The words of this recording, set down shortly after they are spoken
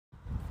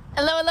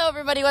Hello,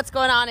 everybody. What's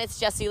going on? It's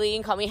Jessie Lee. You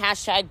can call me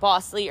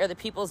 #BossLee or the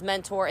People's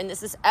Mentor. And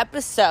this is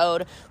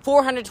episode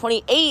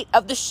 428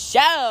 of the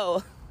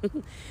show.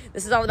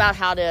 This is all about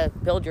how to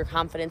build your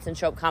confidence and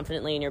show up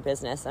confidently in your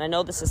business. And I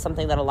know this is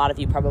something that a lot of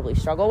you probably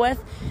struggle with.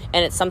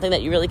 And it's something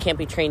that you really can't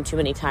be trained too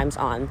many times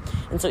on.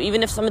 And so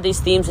even if some of these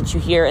themes that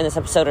you hear in this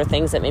episode are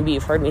things that maybe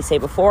you've heard me say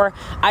before,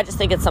 I just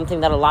think it's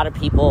something that a lot of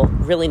people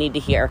really need to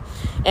hear.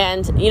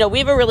 And, we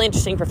have a really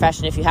interesting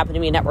profession if you happen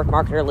to be a network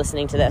marketer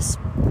listening to this.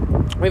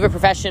 We have a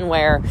profession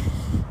where,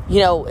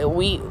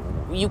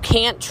 you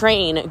can't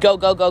train go.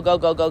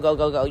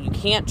 You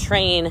can't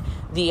train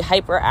the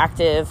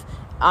hyperactive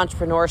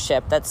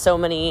entrepreneurship that so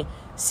many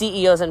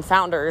CEOs and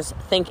founders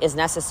think is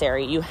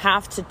necessary. You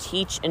have to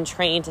teach and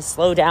train to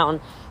slow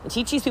down and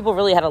teach these people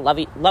really how to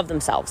love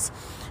themselves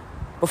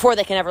before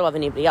they can ever love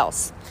anybody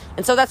else.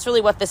 And so that's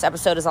really what this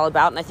episode is all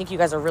about, and I think you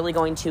guys are really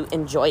going to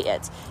enjoy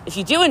it. If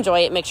you do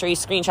enjoy it, make sure you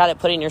screenshot it,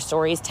 put it in your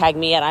stories, tag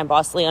me at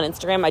I'mBossLee on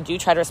Instagram. I do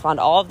try to respond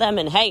to all of them,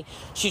 and hey,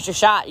 shoot your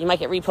shot. You might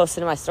get reposted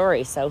in my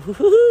story, so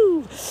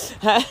hoo-hoo-hoo.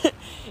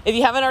 If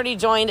you haven't already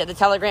joined the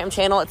Telegram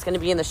channel, it's going to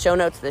be in the show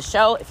notes of the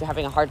show. If you're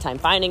having a hard time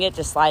finding it,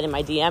 just slide in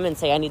my DM and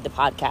say I need the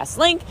podcast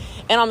link,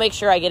 and I'll make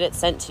sure I get it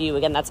sent to you.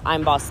 Again, that's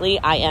I'mBossLee,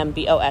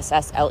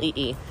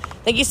 I'mBossLee.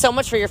 Thank you so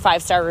much for your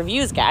 5-star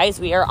reviews, guys.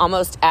 We are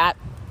almost at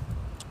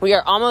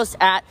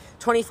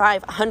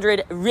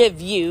 2,500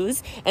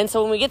 reviews. And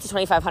so when we get to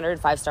 2,500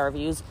 5-star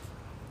reviews,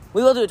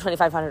 we will do a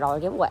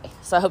 $2,500 giveaway.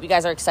 So I hope you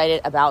guys are excited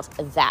about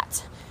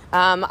that.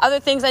 Other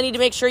things I need to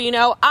make sure you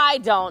know, I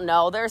don't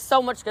know. There's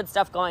so much good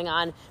stuff going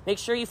on. Make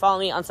sure you follow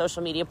me on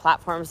social media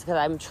platforms because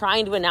I'm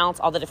trying to announce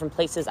all the different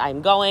places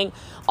I'm going,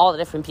 all the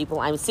different people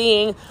I'm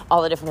seeing,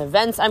 all the different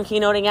events I'm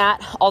keynoting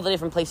at, all the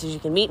different places you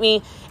can meet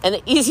me. And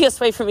the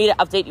easiest way for me to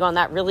update you on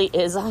that really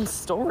is on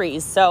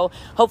stories. So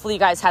hopefully you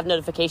guys have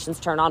notifications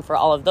turned on for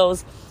all of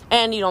those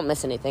and you don't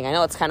miss anything. I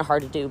know it's kind of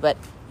hard to do, but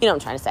you know what I'm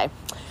trying to say.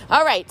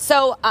 All right.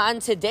 So on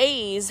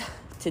today's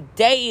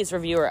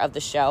reviewer of the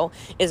show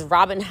is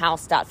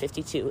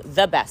RobinHouse.52,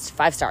 the best,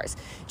 5 stars.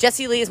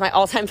 Jessie Lee is my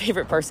all-time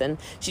favorite person.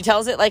 She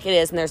tells it like it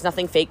is, and there's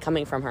nothing fake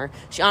coming from her.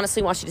 She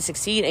honestly wants you to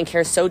succeed and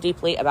cares so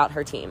deeply about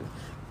her team.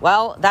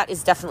 Well, that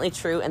is definitely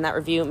true, and that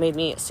review made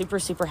me super,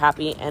 super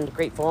happy and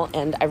grateful,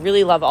 and I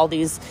really love all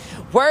these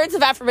words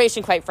of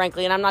affirmation, quite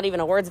frankly, and I'm not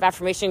even a words of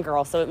affirmation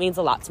girl, so it means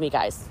a lot to me,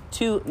 guys.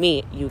 To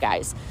me, you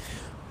guys.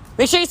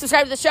 Make sure you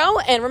subscribe to the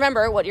show, and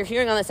remember, what you're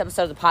hearing on this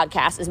episode of the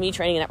podcast is me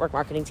training a network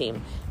marketing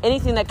team.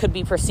 Anything that could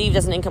be perceived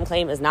as an income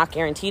claim is not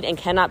guaranteed and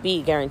cannot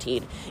be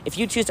guaranteed. If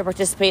you choose to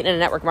participate in a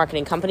network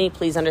marketing company,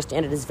 please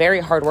understand it is very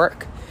hard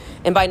work,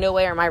 and by no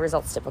way are my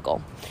results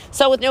typical.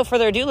 So with no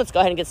further ado, let's go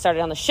ahead and get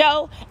started on the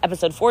show,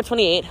 episode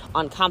 428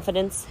 on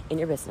confidence in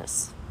your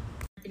business.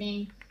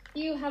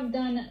 You have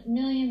done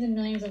millions and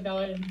millions of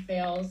dollars in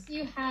sales.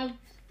 You have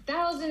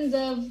thousands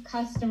of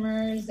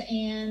customers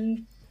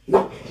and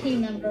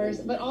team members,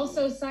 but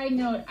also side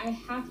note, I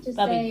have to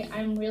say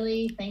I'm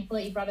really thankful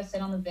that you brought us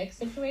in on the Vic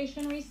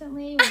situation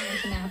recently when we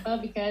went to Napa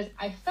because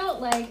I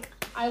felt like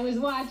I was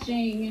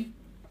watching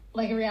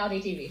like a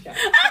reality TV show.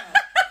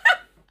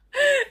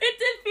 It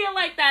did feel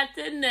like that,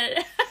 didn't it?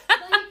 Like,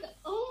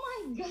 oh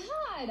my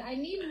God, I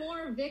need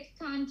more Vic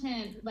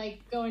content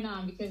going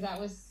on because that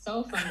was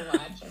so fun to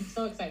watch. I'm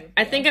so excited.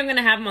 I think I'm going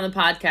to have him on the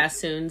podcast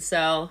soon.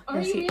 So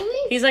are you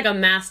really? He's like a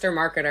master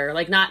marketer,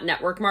 like not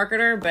network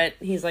marketer, but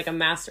he's like a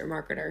master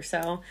marketer.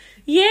 So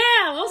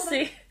yeah, we'll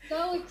see.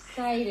 So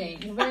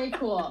exciting. Very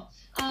cool.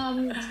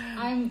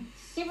 I'm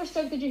super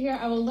stoked that you're here.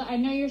 I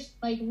know you're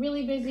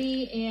really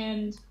busy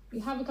and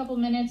you have a couple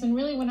minutes. And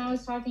really when I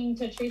was talking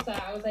to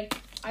Teresa, I was like,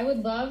 I would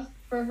love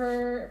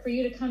for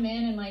you to come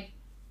in and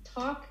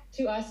talk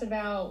to us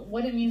about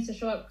what it means to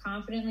show up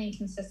confidently and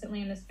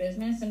consistently in this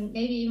business. And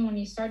maybe even when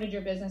you started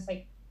your business,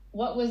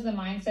 what was the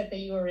mindset that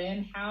you were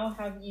in? How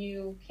have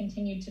you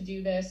continued to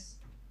do this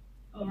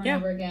over and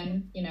over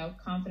again,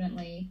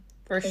 confidently?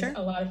 For sure.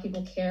 A lot of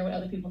people care what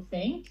other people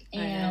think,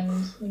 and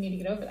we need to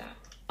get over that.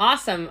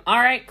 Awesome. All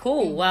right,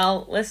 cool.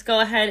 Well, let's go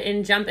ahead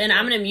and jump in.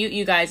 I'm going to mute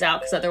you guys out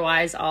because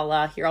otherwise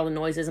I'll hear all the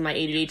noises and my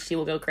ADHD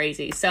will go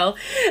crazy. So, hello,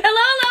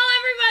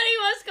 everybody.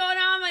 What's going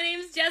on? My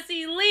name's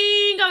Jessie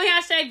Lee. Call me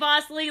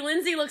 #BossLee.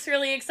 Lindsay looks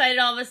really excited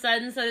all of a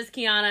sudden. So does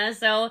Kiana.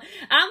 So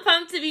I'm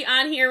pumped to be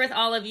on here with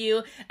all of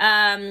you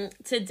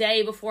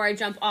today before I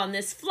jump on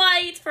this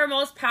flight for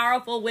Most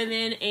Powerful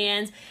Women.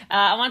 And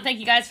I want to thank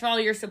you guys for all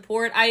your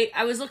support.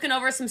 I was looking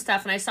over some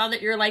stuff and I saw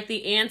that you're like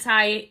the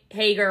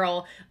anti-hey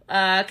girl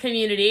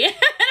community.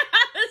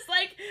 I was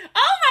like,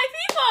 oh my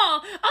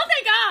people, oh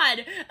thank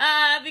God,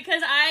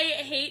 because I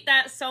hate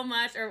that so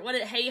much, or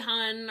hey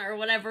hun, or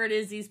whatever it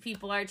is these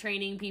people are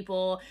training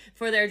people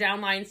for their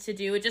downlines to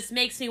do. It just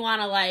makes me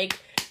want to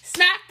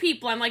smack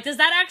people. I'm like, does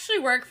that actually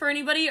work for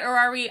anybody, or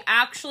are we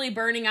actually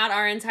burning out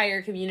our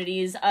entire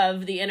communities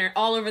of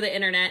all over the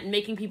internet and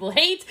making people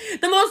hate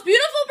the most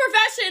beautiful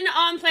profession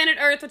on planet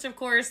Earth, which of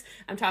course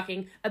I'm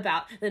talking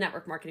about the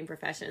network marketing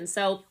profession.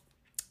 So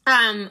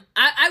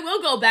I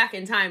will go back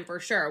in time for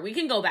sure. We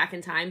can go back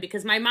in time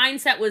because my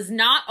mindset was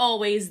not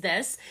always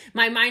this.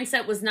 My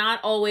mindset was not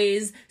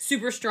always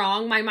super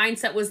strong. My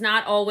mindset was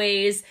not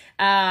always,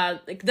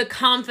 like the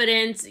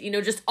confident,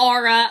 just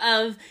aura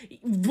of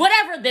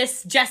whatever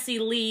this Jessie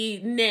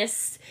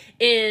Lee-ness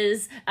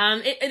is.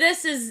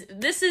 This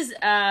is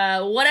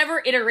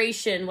whatever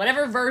iteration,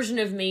 whatever version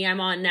of me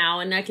I'm on now,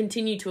 and I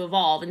continue to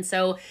evolve. And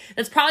so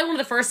that's probably one of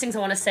the first things I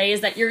want to say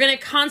is that you're going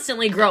to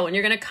constantly grow and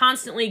you're going to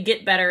constantly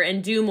get better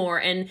and do more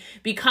and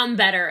become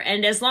better.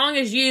 And as long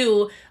as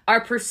you are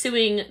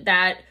pursuing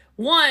that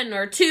 1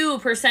 or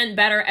 2%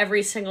 better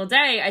every single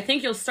day, I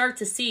think you'll start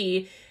to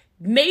see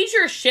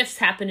major shifts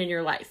happen in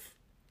your life.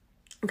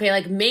 Okay,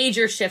 like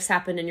major shifts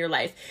happen in your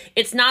life.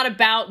 It's not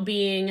about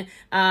being,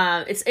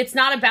 it's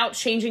not about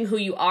changing who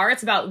you are.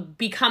 It's about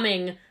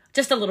becoming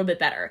just a little bit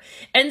better.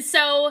 And so,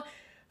 all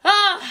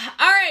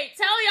right,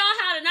 tell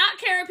y'all how to not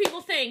care what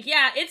people think.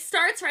 Yeah, it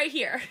starts right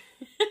here.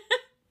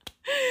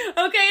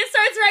 Okay, it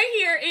starts right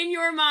here in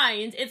your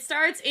mind. It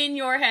starts in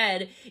your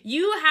head.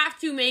 You have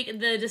to make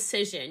the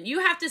decision. You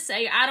have to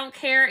say, I don't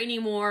care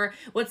anymore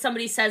what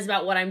somebody says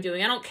about what I'm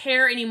doing. I don't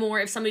care anymore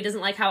if somebody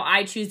doesn't like how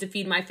I choose to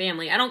feed my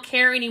family. I don't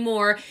care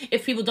anymore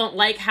if people don't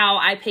like how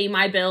I pay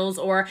my bills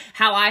or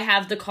how I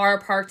have the car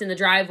parked in the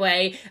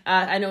driveway.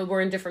 I know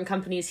we're in different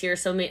companies here,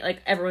 so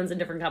like everyone's in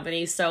different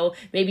companies, so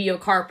maybe you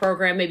have a car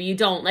program, maybe you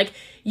don't. Like,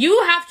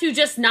 you have to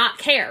just not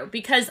care,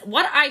 because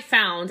what I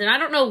found, and I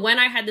don't know when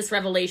I had this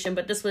revelation,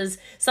 but this was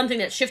something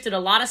that shifted a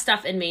lot of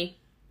stuff in me,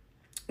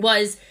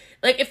 was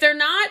like, if they're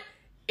not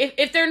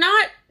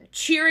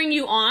cheering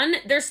you on,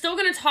 they're still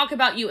going to talk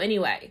about you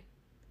anyway,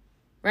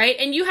 right?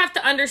 And you have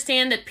to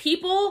understand that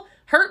people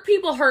hurt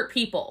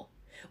people.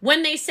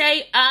 When they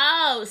say,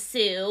 oh,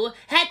 Sue,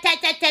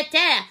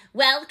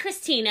 well,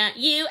 Christina,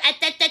 you,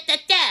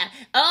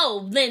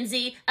 oh,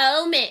 Lindsay,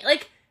 oh, me,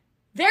 like,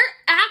 they're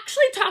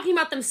actually talking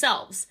about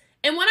themselves.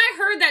 And when I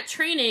heard that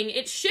training,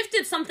 it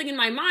shifted something in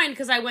my mind,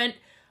 because I went,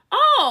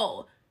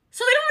 oh,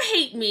 so they don't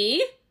hate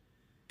me.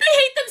 They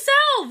hate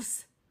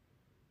themselves.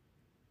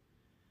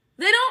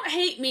 They don't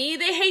hate me.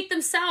 They hate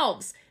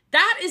themselves.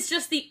 That is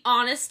just the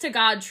honest to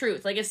God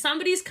truth. Like, if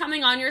somebody's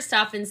coming on your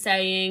stuff and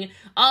saying,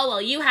 oh,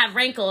 well, you have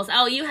wrinkles.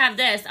 Oh, you have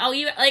this. Oh,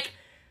 you, like,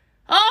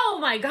 oh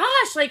my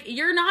gosh, like,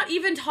 you're not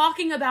even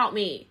talking about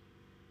me.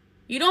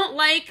 You don't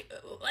like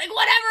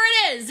whatever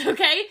it is,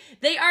 okay?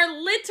 They are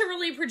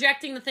literally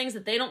projecting the things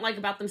that they don't like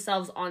about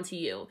themselves onto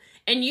you.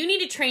 And you need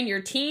to train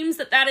your teams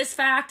that is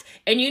fact,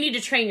 and you need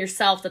to train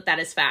yourself that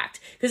is fact.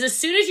 Because as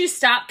soon as you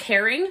stop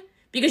caring,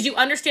 because you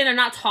understand they're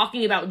not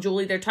talking about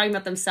Julie, they're talking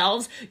about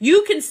themselves,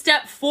 you can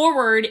step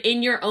forward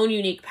in your own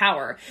unique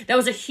power. That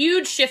was a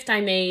huge shift I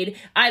made.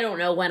 I don't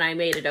know when I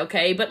made it,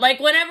 okay? But like,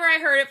 whenever I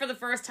heard it for the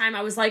first time,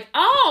 I was like,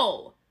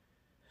 oh,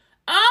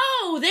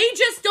 they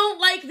just don't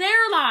like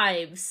their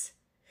lives.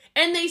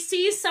 And they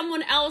see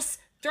someone else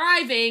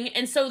thriving,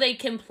 and so they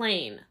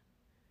complain,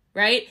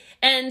 right?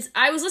 And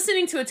I was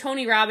listening to a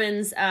Tony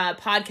Robbins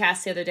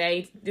podcast the other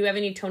day. Do we have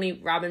any Tony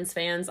Robbins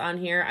fans on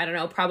here? I don't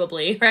know,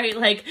 probably, right?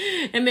 Like,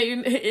 and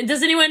maybe,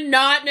 does anyone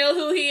not know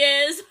who he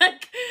is?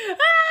 Like, we all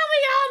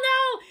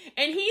know.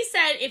 And he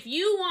said, if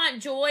you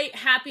want joy,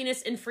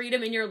 happiness, and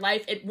freedom in your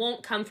life, it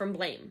won't come from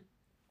blame.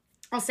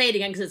 I'll say it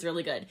again because it's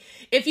really good.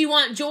 If you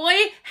want joy,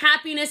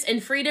 happiness,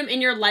 and freedom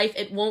in your life,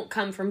 it won't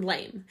come from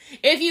blame.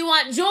 If you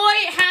want joy,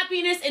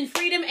 happiness, and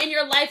freedom in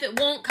your life, it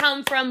won't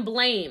come from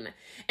blame.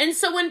 And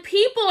so when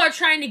people are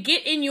trying to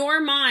get in your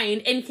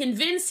mind and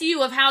convince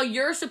you of how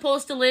you're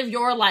supposed to live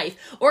your life,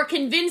 or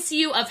convince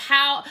you of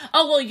how,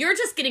 oh, well, you're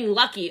just getting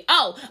lucky.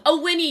 Oh,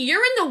 Winnie,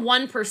 you're in the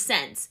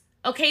 1%.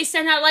 Okay,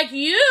 so now, like,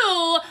 you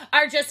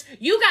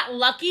got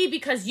lucky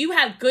because you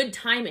have good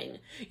timing.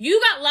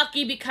 You got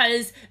lucky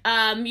because,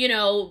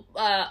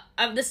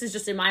 this is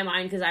just in my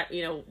mind because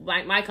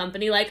my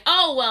company, like,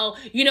 oh, well,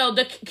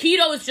 the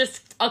keto is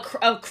just a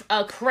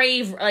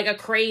craze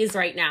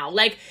right now.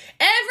 Like,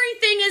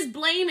 everything is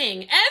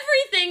blaming.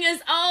 Everything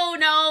is, oh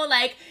no,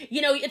 like,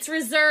 it's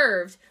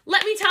reserved.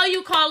 Let me tell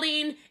you,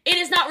 Colleen, it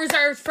is not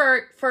reserved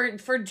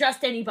for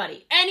just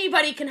anybody.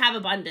 Anybody can have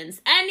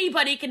abundance.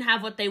 Anybody can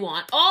have what they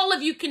want. All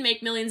of you can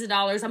make millions of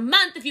dollars a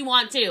month if you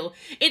want to.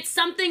 It's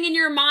something in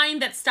your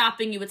mind that's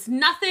stopping you. It's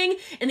nothing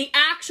in the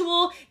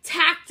actual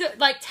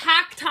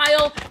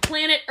tactile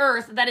planet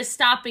Earth that is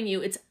stopping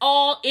you. It's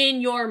all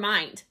in your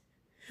mind.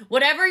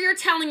 Whatever you're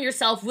telling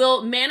yourself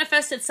will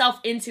manifest itself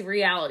into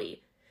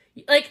reality.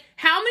 Like,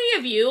 how many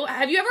of you,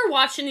 have you ever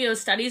watched any of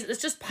those studies?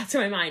 This just popped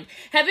in my mind.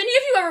 Have any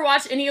of you ever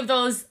watched any of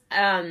those,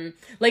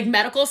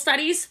 medical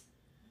studies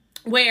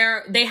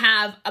where they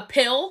have a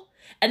pill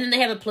and then they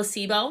have a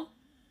placebo?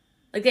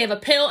 Like, they have a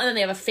pill and then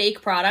they have a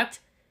fake product.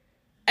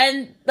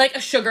 And, like,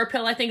 a sugar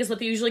pill, I think, is what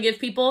they usually give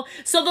people.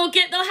 So they'll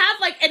have,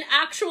 like, an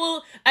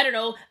actual, I don't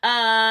know,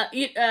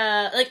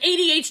 like,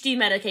 ADHD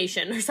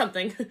medication or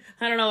something.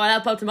 I don't know why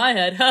that popped in my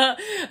head.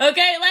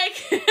 Okay,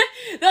 like,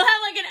 they'll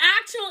have, like, an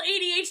actual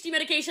ADHD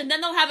medication,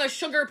 then they'll have a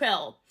sugar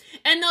pill.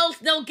 And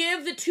they'll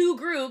give the two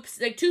groups,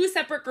 like, two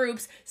separate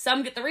groups.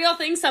 Some get the real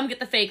thing, some get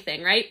the fake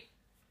thing, right?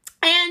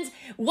 And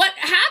what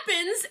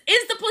happens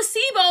is the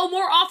placebo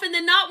more often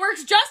than not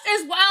works just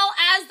as well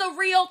as the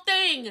real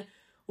thing.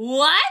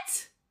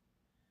 What?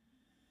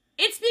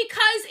 It's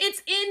because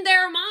it's in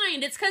their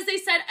mind. It's because they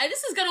said,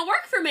 this is going to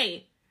work for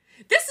me.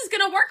 This is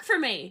going to work for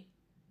me.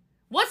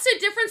 What's the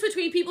difference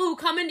between people who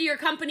come into your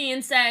company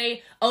and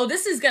say, oh,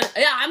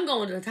 I'm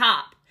going to the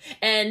top.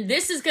 And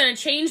this is going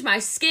to change my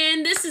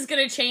skin. This is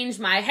going to change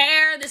my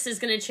hair. This is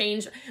going to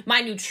change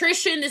my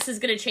nutrition. This is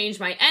going to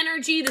change my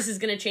energy. This is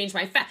going to change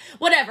my fat.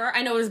 Whatever.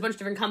 I know there's a bunch of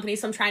different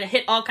companies, so I'm trying to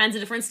hit all kinds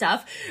of different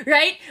stuff,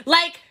 right?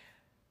 Like,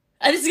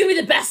 this is going to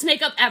be the best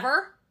makeup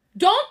ever.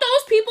 Don't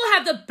those people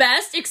have the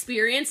best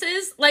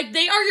experiences? Like,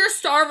 they are your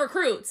star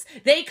recruits.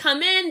 They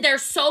come in, they're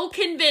so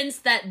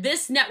convinced that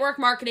this network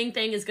marketing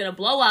thing is going to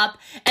blow up.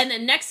 And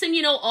then next thing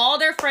you know, all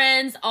their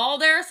friends, all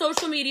their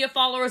social media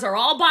followers are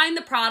all buying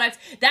the product.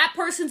 That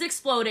person's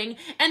exploding.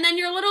 And then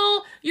your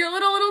little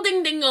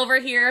ding ding over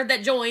here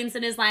that joins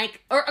and is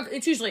like, or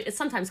it's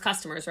sometimes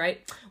customers,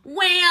 right?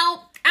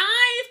 Well,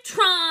 I've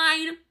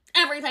tried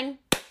everything.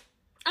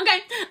 Okay,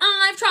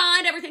 I've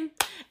tried everything,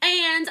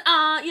 and,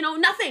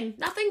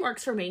 nothing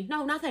works for me.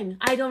 No, nothing.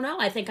 I don't know.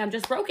 I think I'm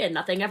just broken.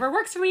 Nothing ever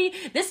works for me.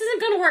 This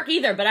isn't going to work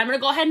either, but I'm going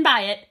to go ahead and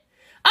buy it.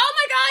 Oh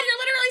my God, you're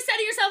literally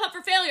setting yourself up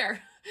for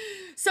failure.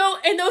 So,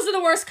 and those are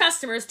the worst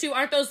customers too.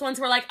 Aren't those ones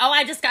who are like, oh,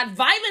 I just got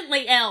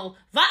violently ill.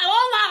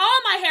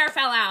 All my hair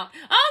fell out.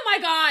 Oh my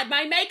God,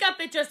 my makeup,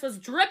 it just was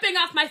dripping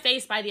off my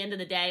face by the end of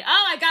the day.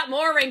 Oh, I got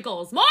more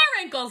wrinkles,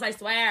 I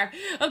swear.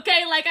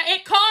 Okay, like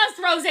it caused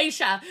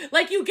rosacea.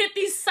 Like you get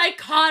these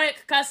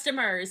psychotic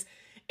customers.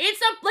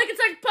 It's like a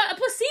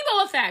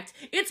placebo effect.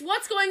 It's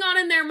what's going on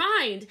in their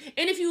mind.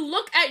 And if you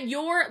look at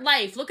your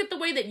life, look at the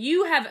way that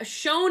you have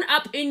shown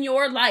up in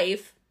your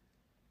life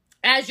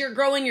as you're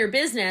growing your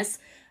business,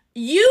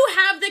 you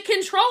have the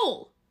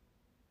control.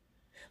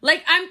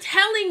 Like I'm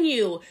telling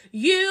you,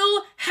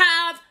 you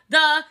have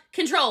the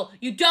control.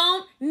 You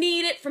don't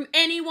need it from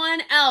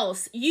anyone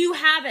else. You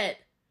have it.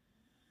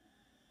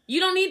 You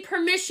don't need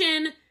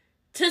permission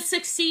to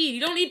succeed.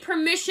 You don't need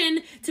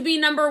permission to be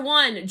number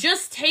one.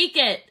 Just take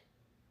it.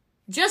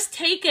 Just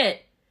take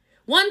it.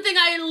 One thing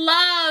I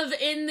love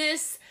in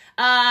this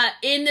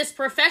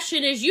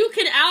profession is you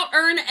can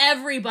out-earn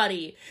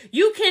everybody.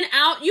 You can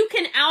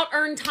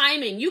out-earn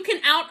timing. You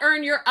can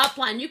out-earn your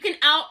upline. You can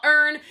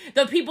out-earn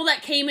the people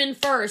that came in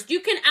first. You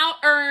can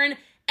out-earn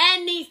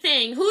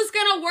anything. Who's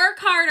going to work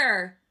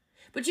harder?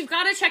 But you've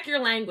got to check your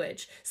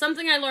language.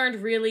 Something I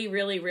learned really,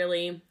 really,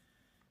 really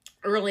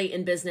early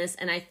in business,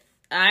 and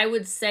I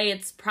would say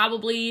it's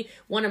probably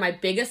one of my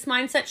biggest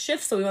mindset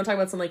shifts, so we want to talk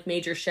about some like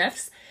major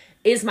shifts,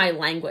 is my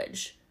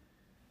language.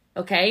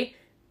 Okay?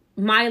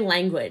 My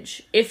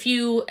language. If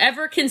you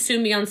ever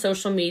consume me on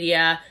social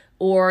media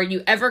or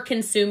you ever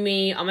consume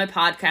me on my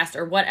podcast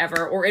or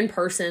whatever, or in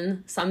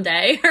person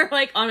someday, or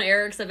like on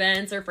Eric's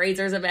events or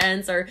Fraser's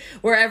events or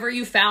wherever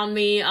you found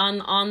me on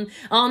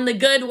the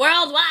good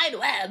World Wide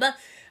Web,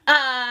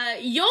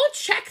 you'll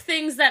check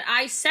things that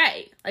I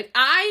say. Like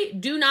I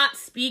do not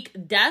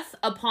speak death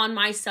upon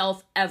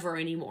myself ever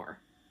anymore.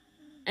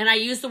 And I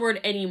use the word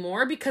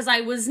anymore because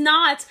I was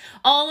not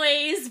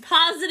always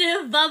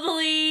positive,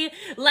 bubbly,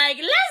 like,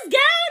 let's go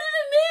to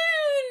the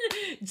moon,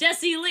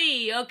 Jessie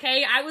Lee,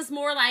 okay? I was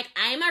more like,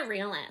 I'm a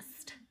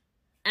realist.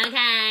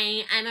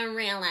 Okay, I'm a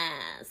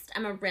realist.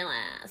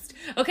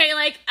 Okay,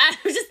 like,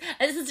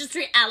 this is just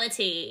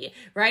reality,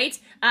 right?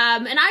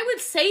 And I would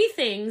say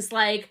things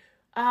like,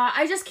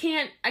 I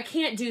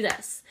can't do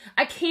this.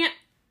 I can't,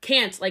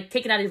 like,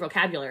 take it out of your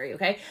vocabulary,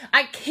 okay?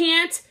 I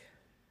can't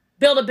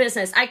build a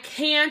business. I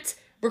can't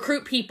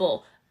recruit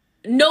people.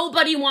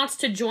 Nobody wants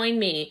to join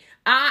me.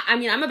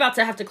 I'm about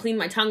to have to clean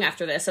my tongue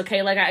after this,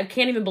 okay? Like, I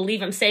can't even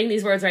believe I'm saying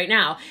these words right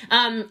now.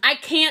 I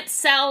can't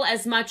sell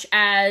as much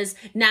as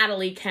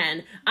Natalie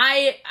can.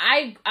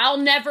 I'll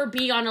never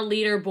be on a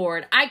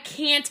leaderboard. I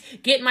can't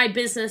get my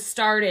business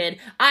started.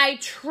 I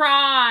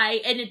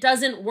try, and it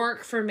doesn't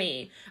work for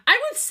me.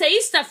 I would say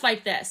stuff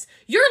like this.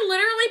 You're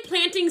literally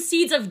planting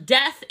seeds of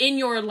death in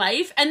your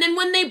life, and then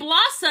when they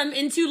blossom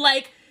into,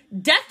 like,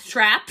 death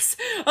traps,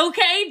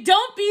 okay?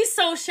 Don't be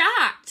so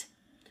shocked.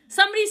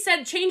 Somebody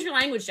said, change your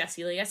language,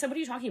 Jessie Lee. I said, what are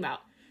you talking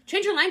about?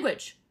 Change your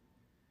language.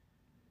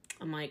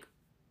 I'm like,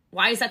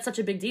 why is that such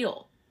a big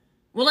deal?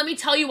 Well, let me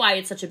tell you why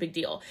it's such a big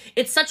deal.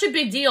 It's such a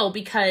big deal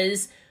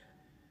because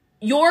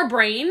your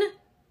brain,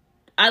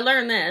 I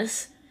learned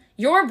this,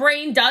 your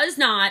brain does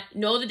not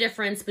know the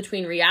difference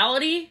between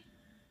reality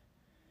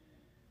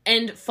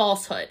and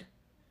falsehood.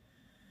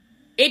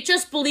 It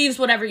just believes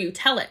whatever you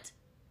tell it.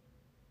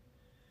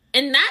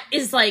 And that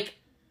is like,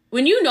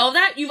 when you know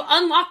that, you've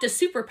unlocked a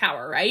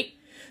superpower, right?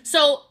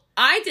 So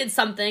I did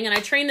something, and I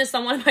trained this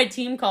on one of my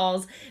team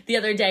calls the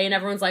other day, and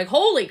everyone's like,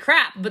 holy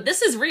crap, but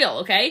this is real,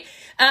 okay?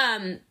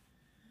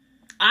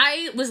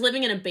 I was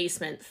living in a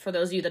basement, for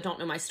those of you that don't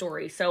know my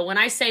story. So when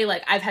I say,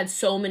 like, I've had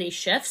so many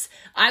shifts,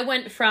 I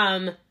went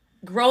from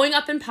growing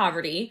up in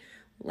poverty,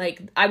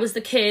 Like, I was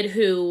the kid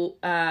who,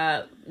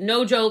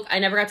 no joke, I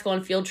never got to go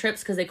on field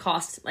trips because they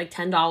cost like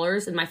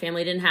 $10 and my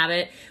family didn't have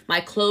it. My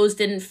clothes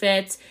didn't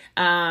fit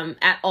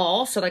at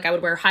all. So, like, I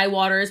would wear high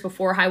waters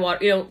before high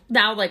water. You know,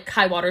 now, like,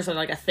 high waters are,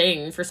 like, a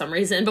thing for some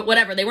reason. But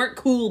whatever, they weren't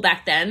cool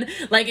back then.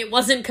 Like, it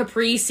wasn't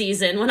capri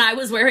season when I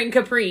was wearing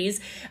capris.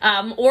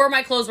 Or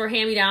my clothes were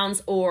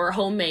hand-me-downs or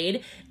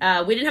homemade.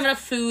 We didn't have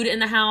enough food in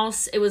the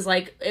house. It was,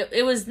 like,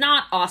 it was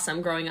not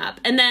awesome growing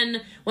up. And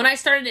then when I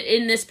started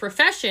in this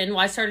profession, well,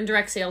 I started in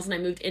direct sales and I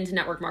moved into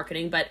network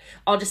marketing, but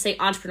I'll just say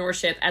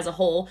entrepreneurship as a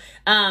whole.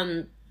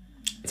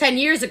 10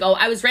 years ago,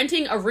 I was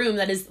renting a room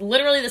that is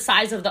literally the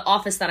size of the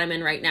office that I'm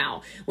in right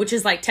now, which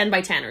is like 10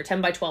 by 10 or 10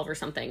 by 12 or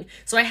something.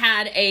 So I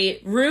had a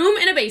room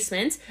in a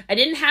basement. I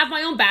didn't have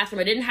my own bathroom.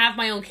 I didn't have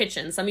my own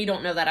kitchen. Some of you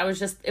don't know that. It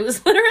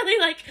was literally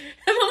like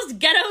the most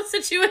ghetto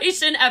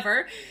situation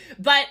ever.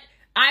 But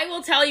I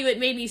will tell you, it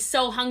made me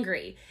so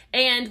hungry.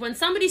 And when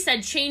somebody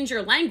said change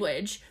your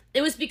language,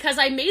 it was because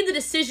I made the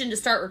decision to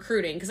start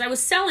recruiting because I was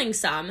selling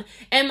some,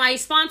 and my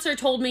sponsor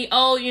told me,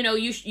 "Oh,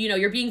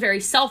 you're being very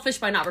selfish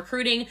by not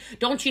recruiting.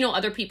 Don't you know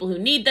other people who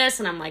need this?"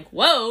 And I'm like,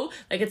 "Whoa!"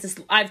 Like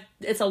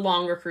it's a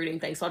long recruiting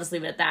thing, so I'll just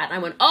leave it at that. And I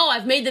went, "Oh,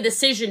 I've made the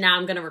decision. Now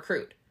I'm going to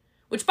recruit."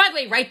 Which, by the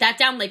way, write that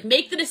down. Like,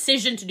 make the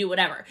decision to do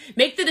whatever.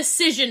 Make the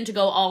decision to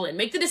go all in.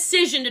 Make the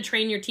decision to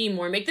train your team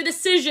more. Make the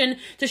decision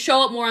to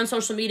show up more on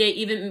social media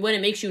even when it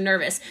makes you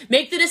nervous.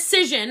 Make the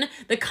decision,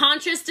 the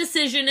conscious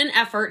decision and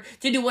effort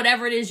to do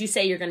whatever it is you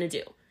say you're going to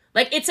do.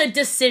 Like, it's a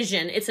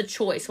decision. It's a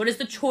choice. What is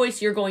the choice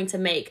you're going to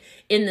make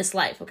in this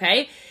life,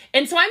 okay?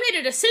 And so I made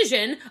a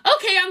decision.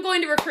 Okay, I'm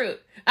going to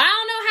recruit. I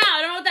don't know how.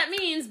 I don't know what that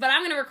means, but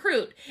I'm going to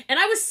recruit. And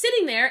I was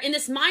sitting there in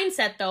this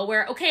mindset, though,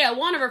 where, okay, I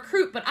want to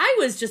recruit, but I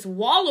was just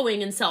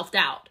wallowing in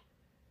self-doubt,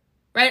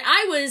 right?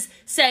 I was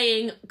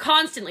saying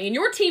constantly, and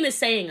your team is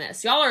saying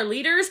this. Y'all are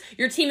leaders.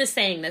 Your team is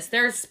saying this.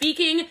 They're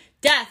speaking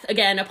death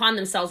again upon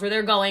themselves, where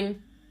they're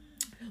going,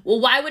 well,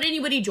 why would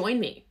anybody join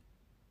me?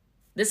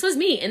 This was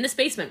me in this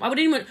basement. Why would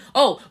anyone?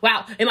 Oh,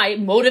 wow. Am I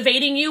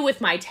motivating you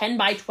with my 10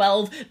 by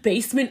 12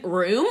 basement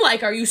room?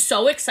 Like, are you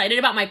so excited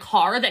about my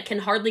car that can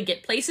hardly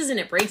get places and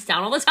it breaks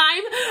down all the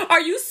time? Are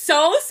you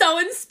so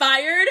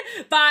inspired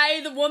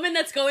by the woman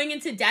that's going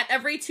into debt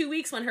every 2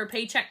 weeks when her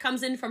paycheck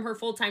comes in from her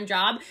full-time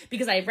job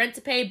because I have rent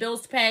to pay,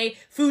 bills to pay,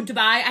 food to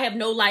buy, I have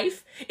no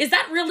life? Is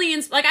that really,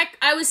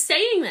 I was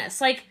saying this,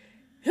 like,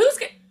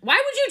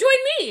 why would you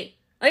join me?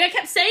 Like, I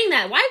kept saying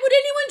that. Why would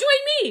anyone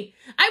join me?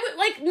 I would,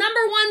 like, number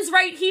one's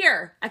right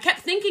here. I kept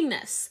thinking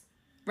this,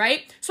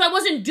 right? So I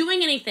wasn't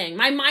doing anything.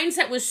 My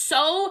mindset was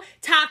so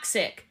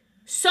toxic.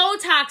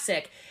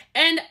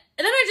 And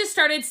then I just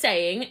started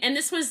saying, and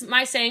this was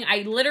my saying,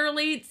 I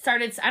literally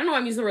started, I don't know why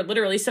I'm using the word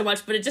literally so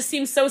much, but it just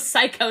seems so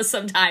psycho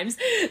sometimes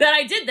that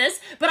I did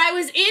this. But I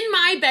was in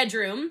my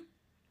bedroom,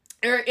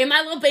 or in my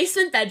little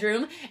basement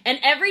bedroom, and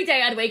every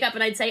day I'd wake up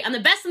and I'd say, I'm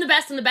the best and the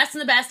best and the best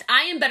and the best.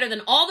 I am better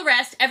than all the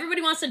rest.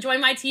 Everybody wants to join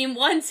my team.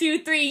 1, 2,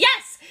 3,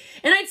 yes!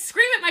 And I'd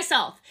scream at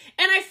myself.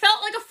 And I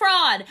felt like a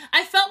fraud.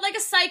 I felt like a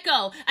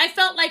psycho. I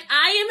felt like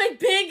I am a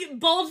big,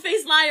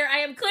 bold-faced liar. I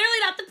am clearly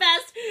not the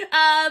best.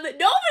 Nobody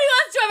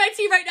wants to join my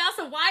team right now,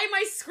 so why am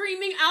I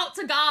screaming out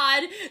to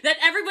God that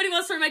everybody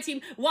wants to join my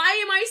team?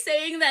 Why am I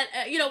saying that,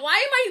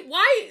 why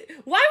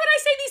would I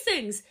say these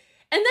things?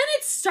 And then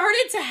it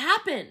started to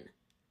happen.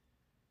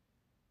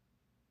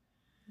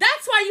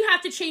 That's why you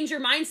have to change your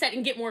mindset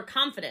and get more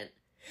confident.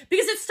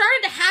 Because it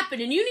started to happen,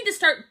 and you need to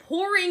start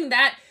pouring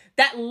that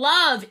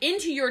love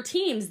into your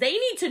teams. They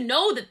need to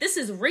know that this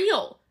is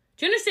real.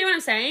 Do you understand what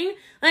I'm saying?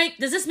 Like,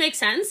 does this make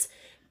sense?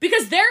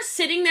 Because they're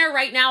sitting there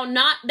right now,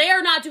 they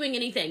are not doing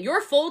anything.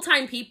 Your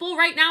full-time people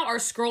right now are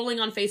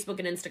scrolling on Facebook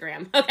and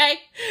Instagram, okay?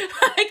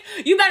 Like,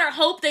 you better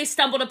hope they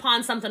stumbled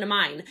upon something of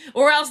mine,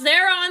 or else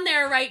they're on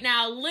there right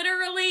now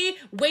literally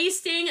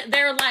wasting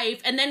their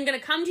life and then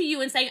gonna come to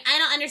you and saying, I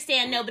don't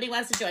understand, nobody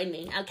wants to join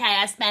me, okay?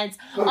 I spent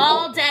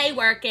all day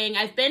working.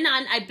 I've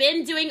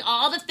been doing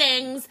all the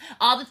things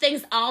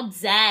all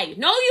day.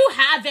 No, you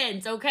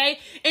haven't, okay?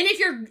 And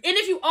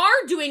if you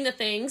are doing the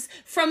things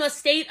from a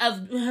state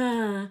of,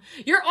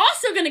 you're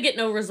also going to get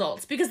no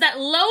results because that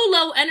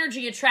low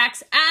energy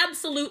attracts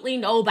absolutely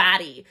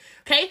nobody.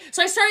 Okay?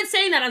 So I started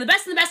saying that I'm the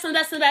best and the best and the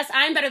best and the best.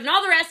 I'm better than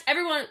all the rest.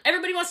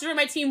 Everybody wants to join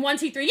my team. 1,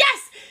 2, 3.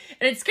 Yes!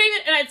 And I'd scream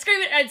it and I'd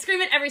scream it and I'd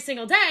scream it every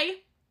single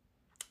day.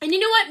 And you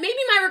know what? Maybe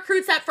my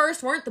recruits at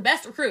first weren't the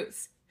best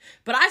recruits,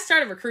 but I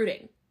started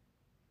recruiting.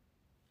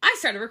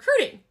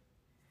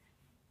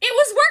 It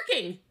was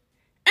working. And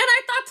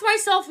I thought to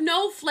myself,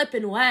 no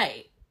flipping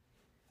way.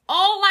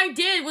 All I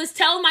did was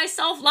tell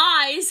myself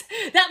lies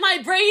that my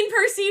brain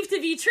perceived to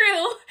be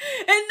true.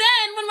 And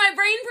then when my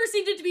brain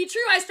perceived it to be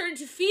true, I started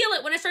to feel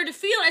it. When I started to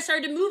feel it, I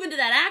started to move into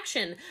that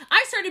action.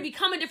 I started to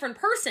become a different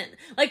person.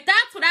 Like,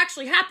 that's what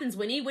actually happens,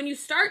 Winnie. When you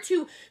start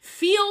to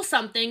feel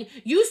something,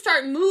 you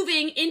start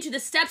moving into the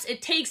steps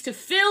it takes to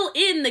fill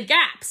in the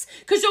gaps.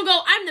 Because you'll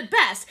go, I'm the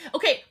best.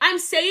 Okay, I'm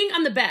saying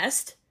I'm the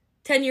best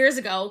 10 years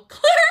ago.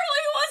 Clearly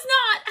was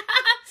not.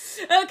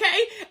 Okay?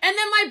 And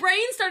then my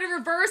brain started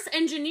reverse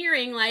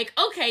engineering, like,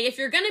 okay, if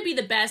you're going to be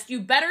the best, you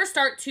better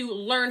start to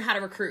learn how to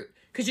recruit.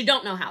 because you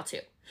don't know how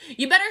to.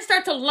 You better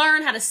start to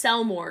learn how to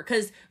sell more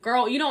because,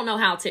 girl, you don't know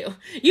how to.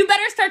 You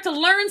better start to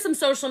learn some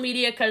social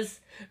media because,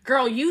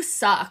 girl, you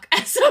suck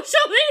at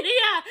social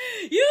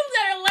media. You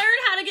better learn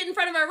how to get in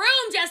front of a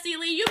room, Jessie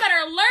Lee. You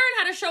better learn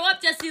how to show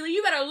up, Jessie Lee.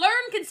 You better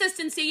learn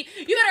consistency.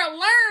 You better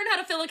learn how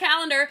to fill a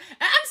calendar. And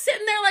I'm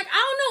sitting there like,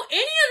 I don't know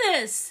any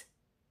of this.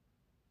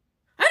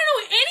 I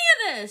don't know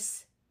any of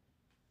this.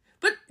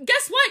 But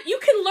guess what? You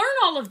can learn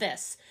all of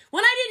this.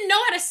 When I didn't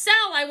know how to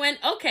sell, I went,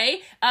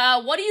 okay,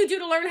 what do you do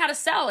to learn how to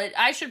sell it?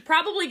 I should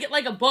probably get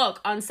like a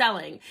book on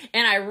selling.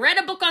 And I read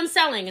a book on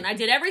selling and I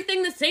did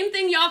everything, the same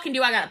thing y'all can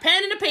do. I got a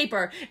pen and a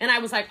paper and I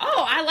was like,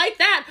 oh, I like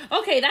that.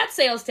 Okay, that's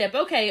sales tip.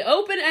 Okay,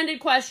 open-ended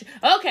question.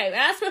 Okay,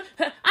 that's what,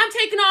 I'm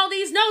taking all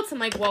these notes. I'm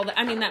like, well,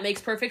 I mean, that makes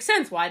perfect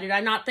sense. Why did I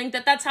not think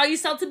that that's how you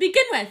sell to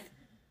begin with?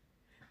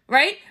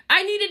 Right?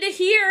 I needed to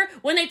hear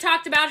when they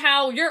talked about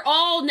how you're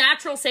all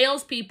natural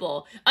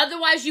salespeople.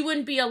 Otherwise, you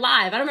wouldn't be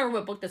alive. I don't remember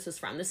what book this is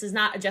from. This is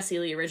not a Jessie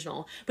Lee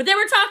original. But they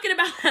were talking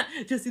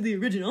about... Jessie Lee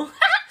original. Like,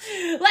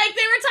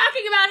 they were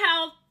talking about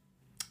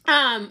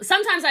how...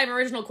 sometimes I have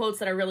original quotes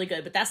that are really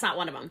good, but that's not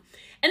one of them.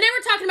 And they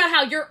were talking about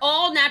how you're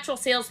all natural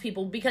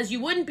salespeople because you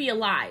wouldn't be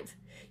alive.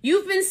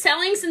 You've been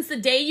selling since the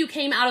day you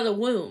came out of the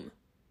womb.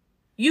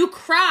 You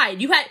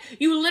cried.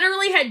 You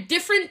literally had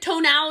different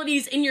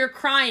tonalities in your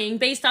crying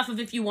based off of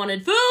if you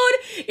wanted food,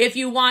 if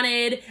you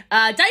wanted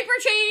a diaper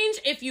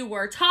change, if you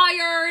were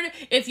tired,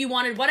 if you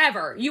wanted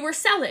whatever. You were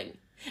selling.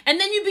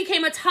 And then you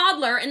became a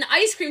toddler in the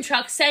ice cream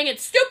truck saying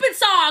its stupid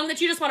song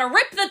that you just want to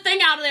rip the thing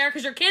out of there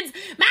because your kids,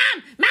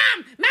 mom,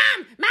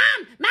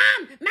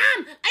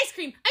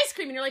 ice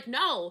cream. And you're like,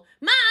 no,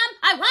 mom,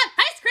 I want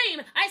ice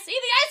cream. I see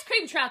the ice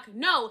cream truck.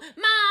 No,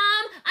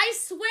 mom, I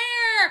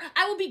swear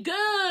I will be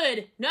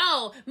good.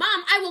 No,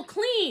 mom, I will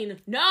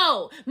clean.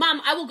 No,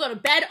 mom, I will go to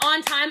bed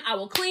on time. I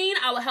will clean.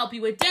 I will help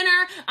you with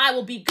dinner. I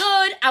will be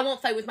good. I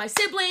won't fight with my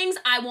siblings.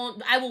 I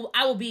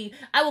will be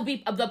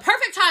the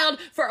perfect child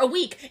for a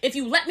week if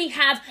you let me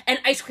have an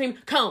ice cream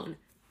cone.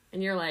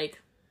 And you're like,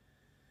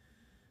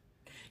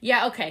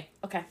 yeah, okay,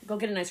 go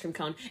get an ice cream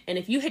cone. And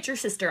if you hit your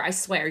sister, I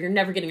swear, you're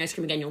never getting ice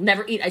cream again. You'll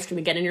never eat ice cream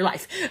again in your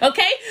life,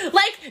 okay?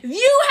 Like,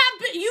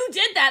 you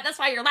did that. That's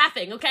why you're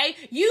laughing, okay?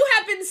 You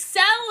have been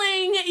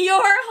selling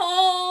your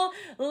whole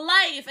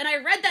life. And I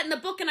read that in the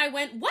book and I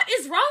went, what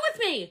is wrong with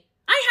me?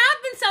 I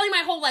have been selling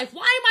my whole life.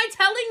 Why am I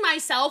telling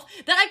myself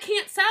that I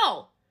can't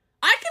sell?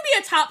 I can be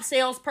a top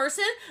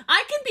salesperson.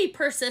 I can be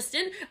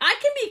persistent. I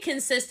can be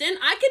consistent.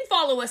 I can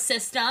follow a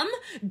system.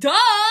 Duh!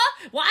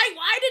 Why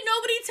did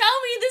nobody tell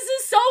me this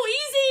is so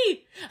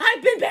easy?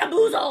 I've been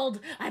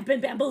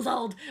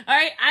bamboozled. All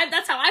right,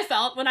 that's how I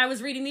felt when I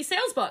was reading these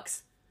sales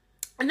books.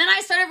 And then I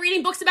started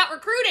reading books about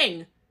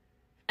recruiting.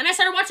 And I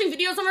started watching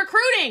videos on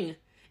recruiting.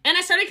 And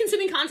I started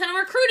consuming content on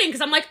recruiting because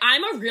I'm like,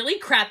 I'm a really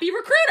crappy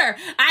recruiter.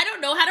 I don't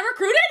know how to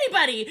recruit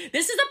anybody.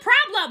 This is a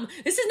problem.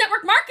 This is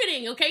network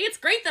marketing, okay? It's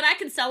great that I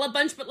can sell a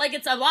bunch, but like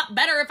it's a lot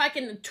better if I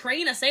can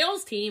train a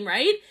sales team,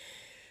 right?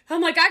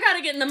 I'm like, I got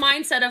to get in the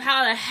mindset of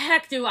how the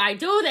heck do I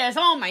do this?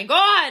 Oh my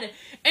God.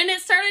 And it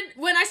started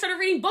when I started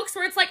reading books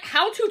where it's like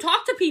how to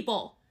talk to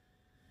people,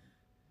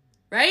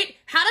 right?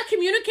 How to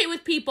communicate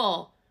with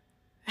people,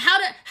 how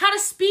to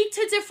speak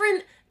to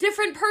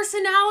different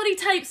personality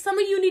types. Some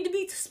of you need to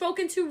be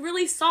spoken to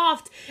really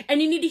soft and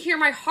you need to hear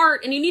my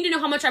heart and you need to know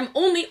how much I'm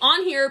only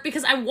on here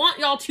because I want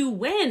y'all to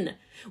win,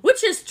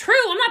 which is true.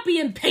 I'm not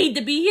being paid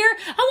to be here.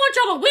 I want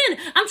y'all to win.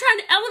 I'm trying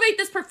to elevate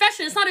this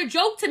profession. It's not a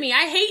joke to me.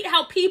 I hate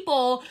how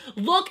people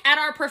look at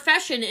our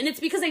profession and it's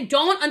because they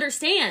don't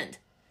understand.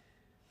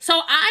 So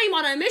I'm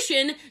on a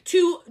mission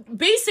to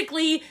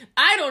basically,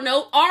 I don't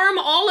know, arm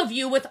all of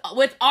you with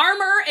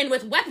armor and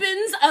with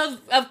weapons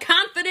of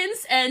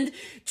confidence and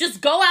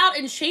just go out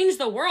and change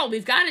the world.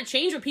 We've got to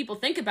change what people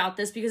think about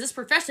this because this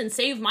profession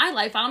saved my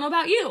life. I don't know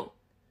about you.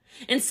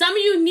 And some of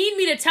you need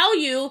me to tell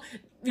you,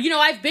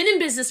 I've been in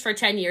business for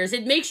 10 years.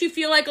 It makes you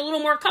feel like a little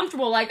more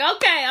comfortable. Like,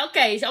 okay.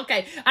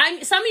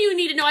 Some of you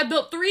need to know I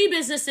built 3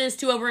 businesses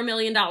to over $1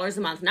 million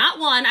a month. Not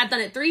one. I've done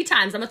it 3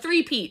 times. I'm a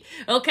 3-peat.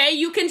 Okay.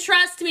 You can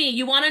trust me.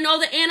 You want to know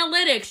the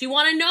analytics. You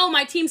want to know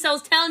my team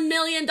sells $10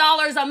 million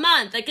a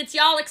month. That gets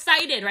y'all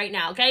excited right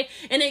now. Okay.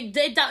 And it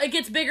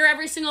gets bigger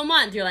every single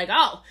month. You're like,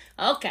 oh,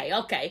 okay.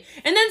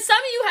 And then some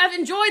of you have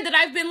enjoyed that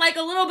I've been like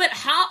a little bit,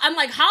 I'm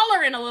like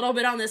hollering a little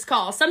bit on this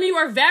call. Some of you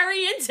are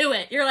very into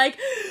it. You're like,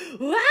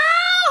 wow.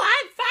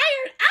 I'm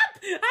fired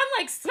up. I'm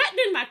like sweating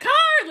in my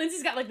car.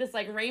 Lindsay's got like this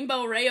like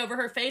rainbow ray over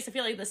her face. I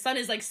feel like the sun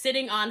is like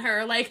sitting on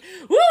her. Like,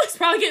 woo, it's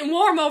probably getting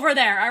warm over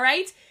there. All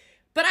right.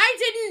 But I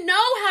didn't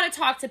know how to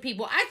talk to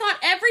people. I thought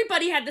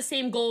everybody had the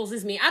same goals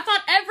as me. I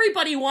thought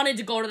everybody wanted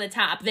to go to the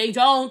top. They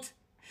don't.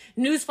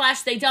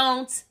 Newsflash, they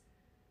don't.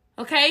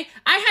 Okay?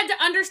 I had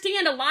to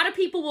understand a lot of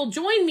people will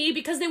join me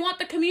because they want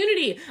the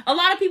community. A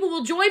lot of people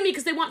will join me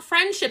because they want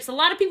friendships. A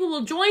lot of people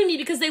will join me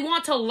because they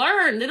want to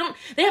learn.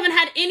 They haven't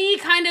had any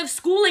kind of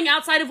schooling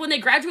outside of when they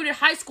graduated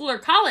high school or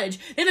college.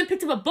 They haven't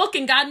picked up a book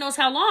in God knows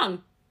how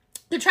long.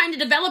 They're trying to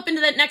develop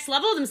into that next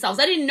level of themselves.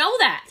 I didn't know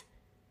that.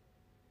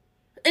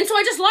 And so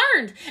I just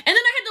learned. And then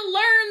I had to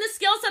learn the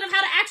skill set of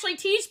how to actually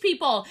teach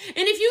people.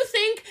 And if you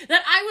think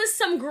that I was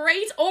some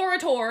great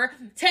orator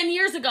 10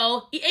 years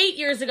ago, 8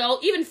 years ago,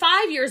 even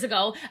 5 years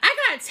ago, I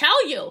gotta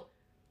tell you,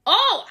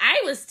 oh,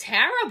 I was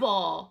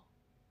terrible.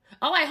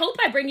 Oh, I hope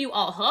I bring you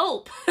all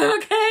hope,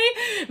 okay?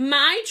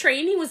 My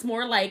training was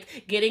more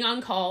like getting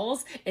on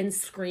calls and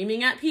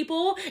screaming at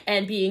people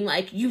and being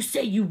like, you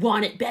say you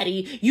want it,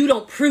 Betty. You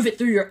don't prove it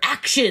through your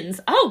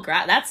actions. Oh,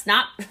 God, that's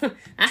not...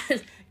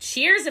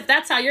 Cheers if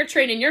that's how you're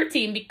training your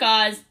team,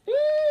 because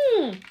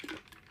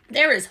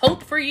there is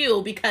hope for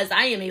you, because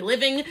I am a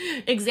living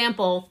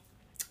example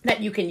that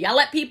you can yell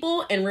at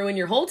people and ruin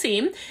your whole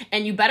team,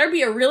 and you better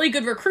be a really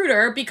good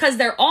recruiter because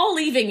they're all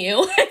leaving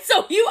you. And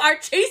so you are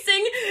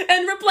chasing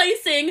and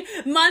replacing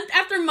month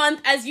after month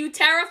as you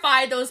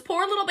terrify those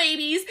poor little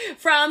babies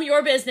from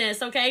your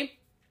business, okay?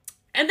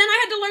 And then I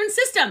had to learn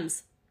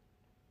systems.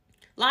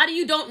 A lot of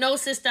you don't know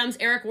systems.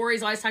 Eric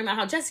Worre's always talking about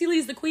how Jessie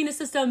Lee's the queen of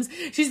systems.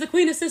 She's the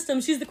queen of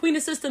systems. She's the queen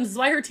of systems. That's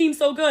why her team's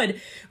so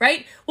good,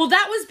 right? Well,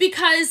 that was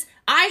because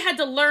I had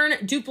to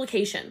learn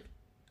duplication.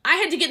 I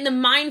had to get in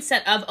the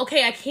mindset of,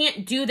 okay, I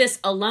can't do this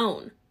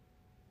alone.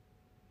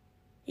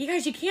 You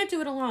guys, you can't do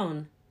it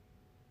alone.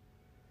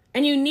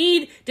 And you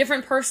need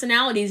different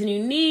personalities, and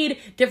you need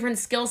different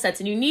skill sets,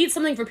 and you need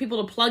something for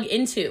people to plug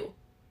into.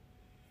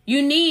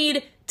 You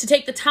need to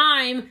take the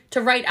time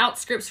to write out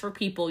scripts for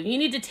people. You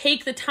need to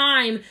take the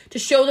time to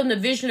show them the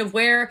vision of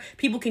where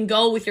people can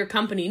go with your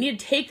company. You need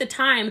to take the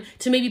time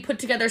to maybe put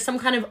together some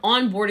kind of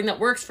onboarding that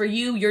works for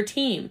you, your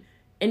team,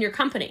 and your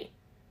company.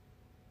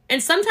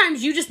 And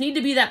sometimes you just need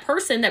to be that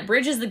person that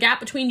bridges the gap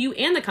between you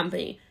and the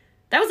company.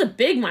 That was a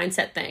big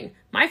mindset thing.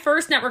 My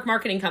first network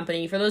marketing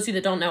company, for those of you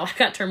that don't know, I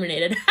got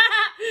terminated.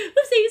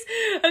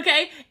 Whoopsies.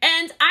 Okay.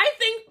 And I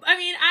think,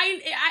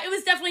 it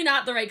was definitely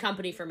not the right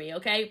company for me.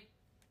 Okay.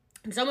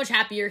 I'm so much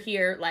happier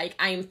here. Like,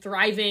 I am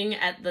thriving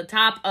at the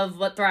top of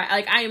what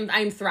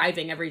I'm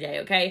thriving every day,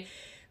 okay?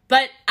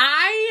 But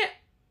I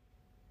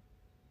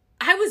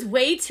was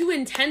way too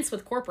intense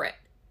with corporate.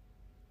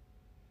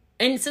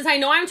 And since I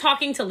know I'm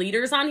talking to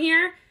leaders on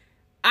here,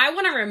 I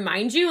want to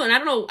remind you, and I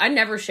don't know, I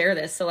never share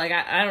this, so like,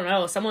 I don't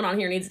know, someone on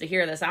here needs to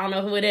hear this. I don't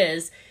know who it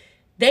is.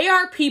 They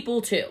are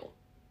people too.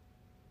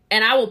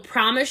 And I will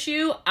promise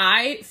you,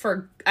 I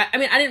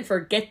didn't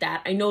forget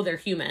that. I know they're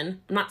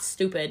human. I'm not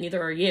stupid,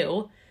 neither are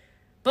you.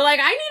 But,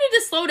 like, I needed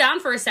to slow down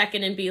for a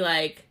second and be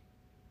like,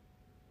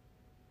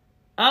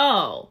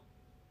 oh,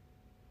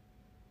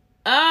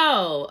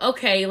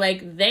 okay,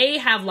 like, they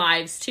have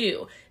lives,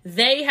 too.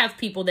 They have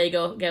people they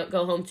go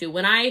home to.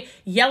 When I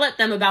yell at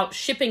them about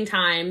shipping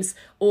times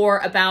or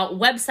about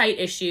website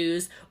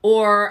issues,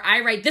 or I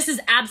write, this is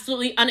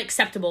absolutely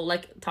unacceptable,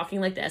 like, talking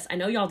like this. I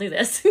know y'all do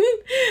this,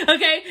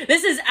 okay?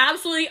 This is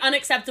absolutely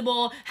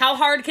unacceptable. How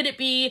hard could it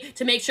be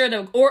to make sure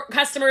the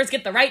customers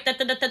get the right,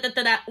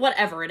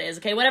 whatever it is,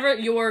 okay? Whatever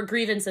your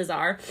grievances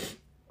are.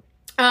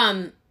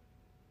 Of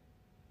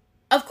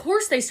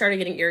course they started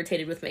getting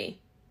irritated with me.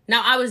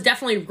 Now, I was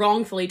definitely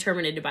wrongfully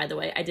terminated, by the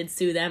way. I did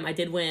sue them. I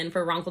did win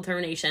for wrongful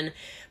termination.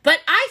 But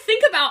I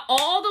think about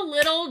all the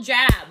little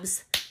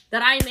jabs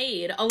that I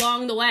made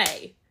along the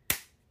way,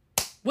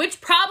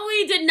 which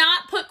probably did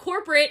not put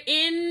corporate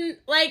in,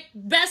 like,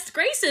 best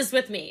graces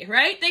with me,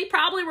 right? They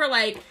probably were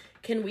like,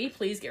 can we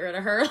please get rid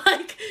of her?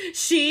 Like,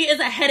 she is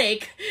a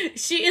headache.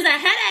 She is a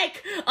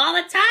headache all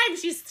the time.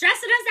 She's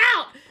stressing us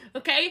out,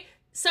 okay?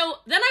 So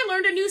then I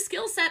learned a new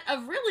skill set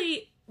of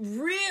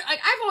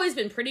I've always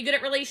been pretty good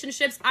at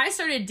relationships. I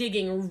started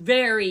digging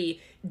very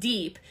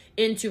deep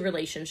into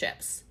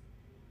relationships,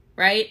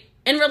 right?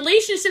 And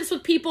relationships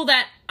with people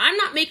that I'm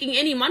not making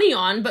any money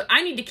on, but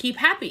I need to keep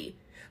happy.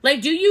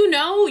 Like, do you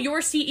know your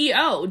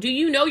CEO? Do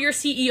you know your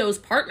CEO's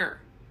partner?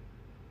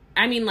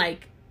 I mean,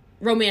 like,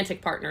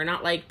 romantic partner,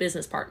 not like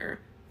business partner.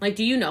 Like,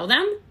 do you know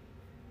them?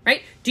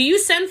 Right? Do you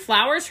send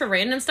flowers for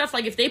random stuff?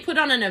 Like, if they put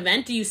on an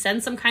event, do you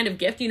send some kind of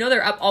gift? You know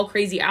they're up all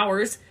crazy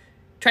hours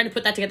trying to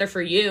put that together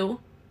for you.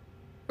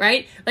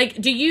 Right?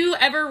 Like, do you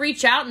ever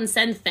reach out and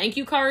send thank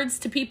you cards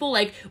to people?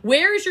 Like,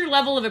 where is your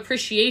level of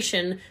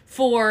appreciation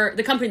for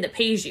the company that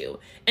pays you?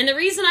 And the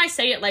reason I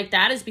say it like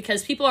that is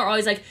because people are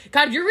always like,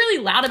 God, you're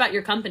really loud about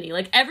your company.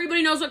 Like,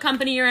 everybody knows what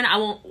company you're in.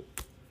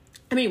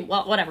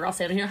 Well, whatever. I'll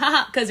say it on here.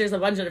 Haha, because there's a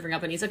bunch of different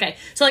companies. Okay.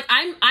 So, like,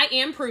 I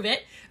am Prove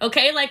It.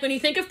 Okay. Like, when you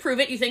think of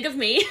Prove It, you think of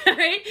me. All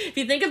right. If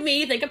you think of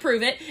me, you think of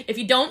Prove It. If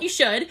you don't, you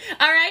should.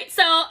 All right.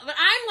 So, but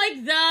I'm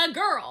like the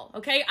girl.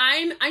 Okay.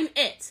 I'm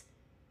it.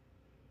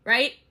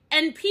 Right?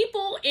 And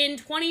people in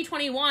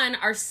 2021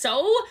 are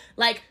so,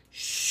 like,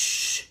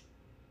 shh.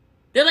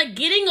 They're, like,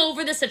 getting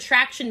over this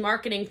attraction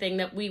marketing thing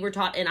that we were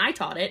taught, and I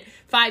taught it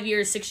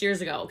 6 years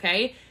ago,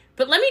 okay?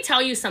 But let me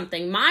tell you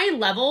something. My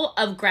level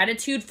of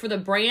gratitude for the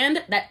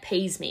brand that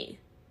pays me.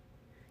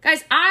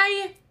 Guys,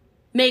 I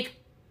make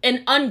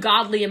an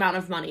ungodly amount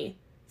of money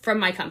from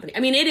my company.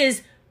 I mean, it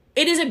is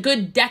a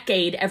good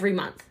decade every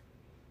month.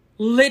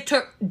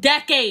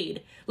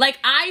 Decade. Like,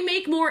 I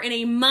make more in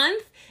a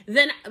month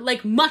than,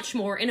 like, much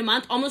more in a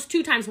month, almost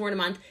 2 times more in a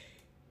month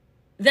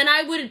than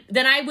I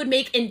would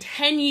make in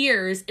 10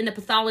 years in the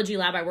pathology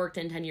lab I worked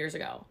in 10 years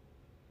ago.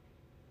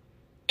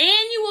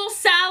 Annual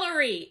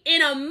salary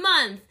in a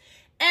month,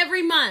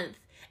 every month.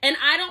 And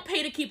I don't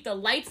pay to keep the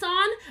lights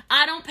on.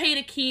 I don't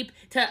pay to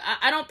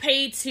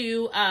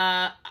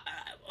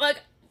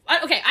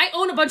okay, I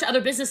own a bunch of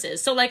other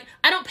businesses. So like,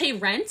 I don't pay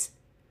rent.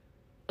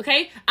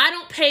 Okay, I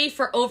don't pay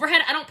for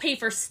overhead. I don't pay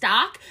for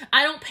stock.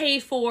 I don't pay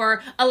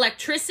for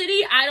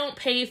electricity. I don't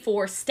pay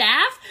for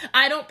staff.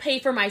 I don't pay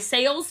for my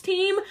sales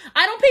team.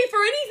 I don't pay for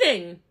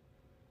anything.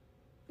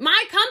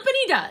 My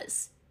company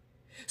does.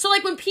 So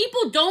like when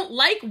people don't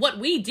like what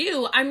we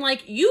do, I'm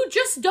like, you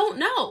just don't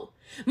know.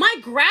 My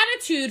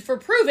gratitude for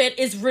Prove It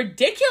is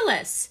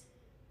ridiculous.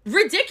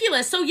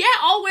 Ridiculous. So yeah,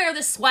 I'll wear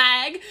the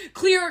swag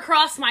clear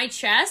across my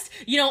chest,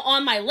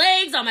 on my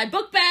legs, on my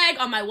book bag,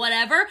 on my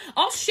whatever.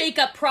 I'll shake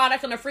up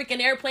product on a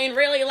freaking airplane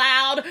really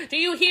loud. Do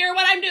you hear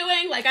what I'm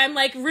doing? Like, I'm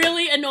like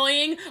really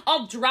annoying.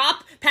 I'll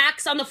drop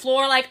packs on the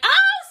floor like,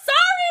 oh,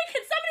 sorry,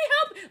 can somebody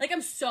help? Like,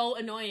 I'm so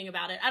annoying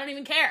about it. I don't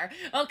even care.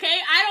 Okay?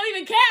 I don't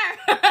even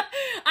care.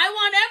 I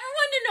want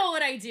everyone to know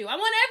what I do. I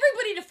want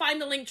everybody to find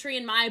the link tree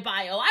in my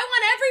bio. I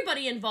want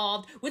everybody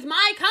involved with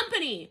my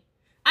company.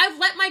 I've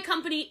let my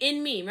company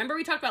in me. Remember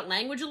we talked about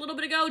language a little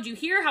bit ago? Did you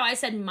hear how I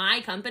said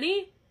my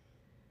company?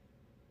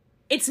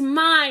 It's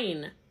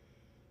mine.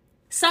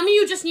 Some of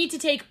you just need to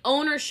take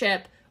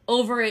ownership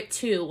over it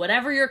too.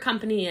 Whatever your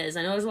company is.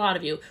 I know there's a lot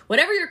of you.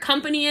 Whatever your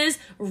company is,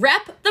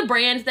 rep the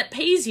brand that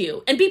pays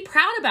you and be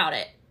proud about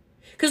it.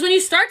 Because when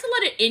you start to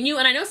let it in you,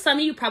 and I know some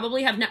of you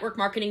probably have network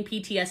marketing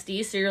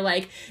PTSD, so you're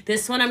like,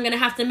 this one I'm going to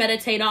have to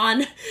meditate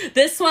on.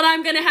 This one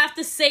I'm going to have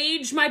to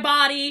sage my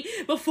body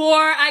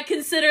before I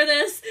consider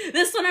this.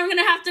 This one I'm going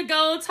to have to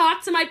go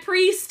talk to my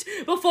priest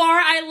before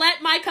I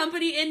let my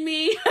company in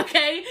me,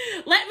 okay?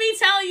 Let me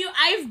tell you,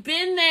 I've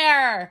been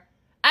there.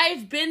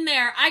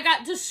 I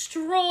got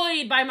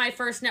destroyed by my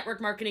first network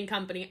marketing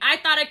company. I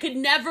thought I could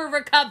never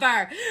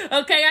recover.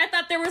 Okay, I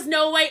thought there was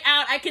no way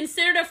out. I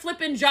considered a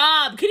flipping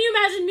job. Can you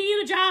imagine me in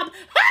a job? Okay,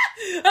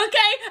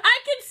 I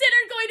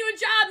considered going to a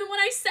job, and when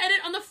I said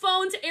it on the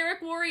phone to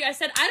Eric Worre, I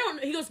said,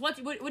 he goes, what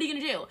are you going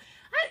to do?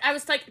 I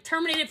was like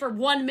terminated for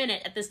 1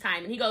 minute at this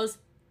time, and he goes,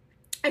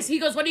 what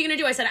are you going to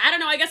do? I said, I don't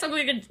know. I guess I'm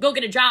going to go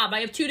get a job.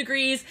 I have 2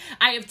 degrees.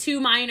 I have 2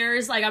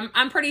 minors. Like,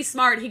 I'm pretty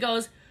smart. He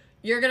goes,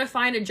 you're going to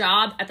find a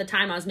job. At the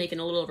time, I was making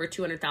a little over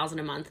 $200,000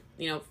 a month,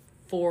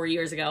 4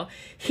 years ago.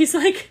 He's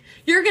like,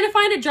 you're going to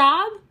find a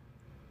job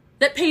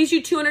that pays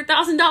you $200,000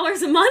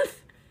 a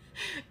month?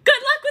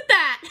 Good luck with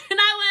that. And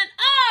I went,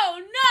 oh,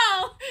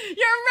 no,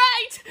 you're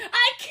right.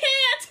 I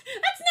can't.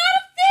 That's not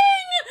a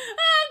thing.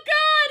 Oh,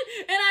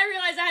 God. And I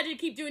realized I had to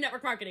keep doing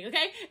network marketing,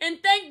 okay? And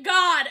thank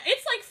God.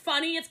 It's like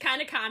funny. It's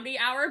kind of comedy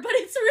hour, but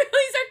it's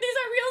really, these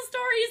are real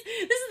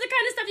stories. This is the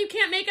kind of stuff you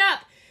can't make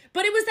up.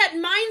 But it was that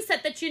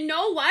mindset that, you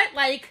know what,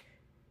 like,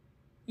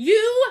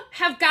 you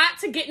have got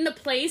to get in the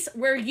place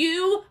where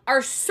you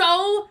are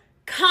so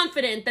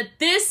confident that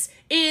this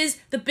is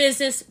the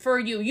business for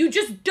you. You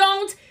just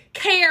don't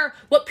care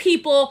what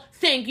people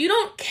think. You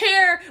don't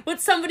care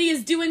what somebody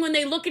is doing when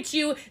they look at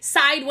you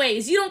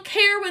sideways. You don't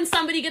care when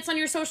somebody gets on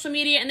your social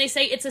media and they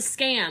say it's a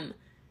scam.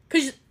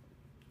 Because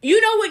you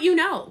know what you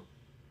know.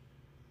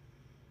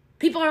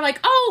 People are like,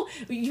 oh,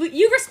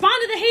 you respond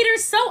to the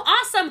haters so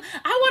awesome.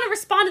 I want to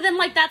respond to them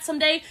like that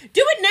someday.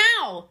 Do it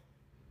now.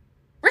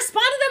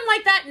 Respond to them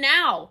like that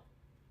now.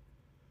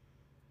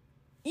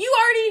 You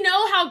already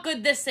know how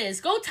good this is.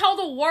 Go tell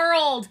the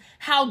world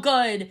how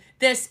good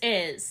this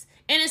is.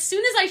 And as soon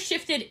as I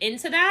shifted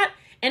into that,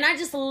 and I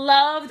just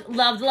loved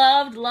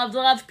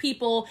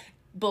people,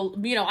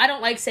 I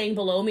don't like saying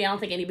below me. I don't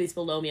think anybody's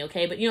below me,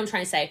 okay? But you know what I'm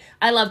trying to say.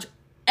 I loved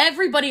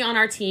everybody on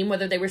our team,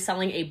 whether they were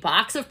selling a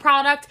box of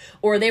product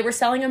or they were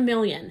selling 1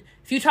 million.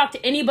 If you talk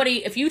to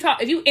anybody, if you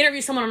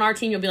interview someone on our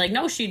team, you'll be like,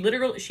 no, she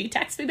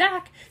texts me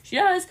back. She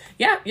does.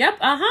 Yep.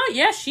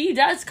 Yes, she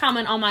does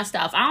comment on my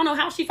stuff. I don't know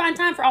how she finds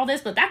time for all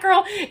this, but that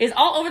girl is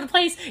all over the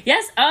place.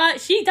 Yes,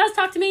 she does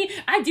talk to me.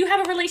 I do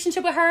have a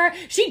relationship with her.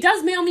 She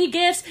does mail me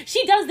gifts.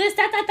 She does this,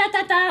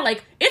 that.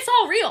 Like, it's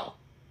all real.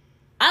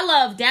 I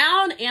love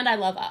down and I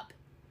love up.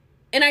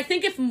 And I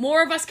think if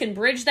more of us can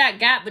bridge that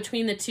gap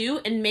between the two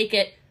and make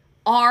it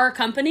our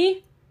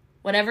company,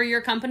 whatever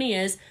your company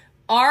is,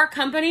 our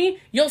company,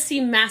 you'll see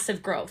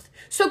massive growth.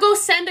 So go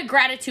send a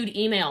gratitude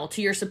email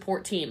to your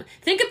support team.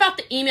 Think about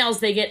the emails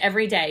they get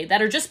every day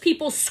that are just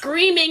people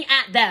screaming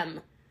at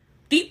them.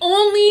 The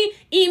only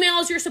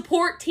emails your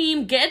support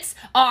team gets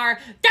are,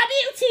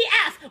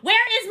 WTF,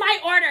 where is my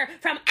order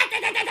from,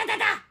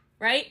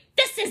 right?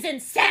 This is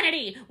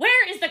insanity.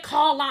 Where is the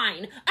call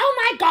line?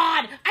 Oh my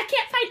God, I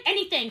can't find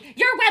anything.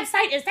 Your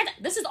website is,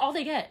 this is all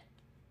they get.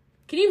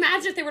 Can you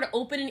imagine if they were to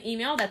open an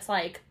email that's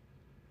like,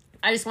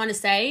 I just want to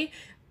say,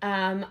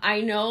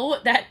 I know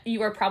that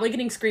you are probably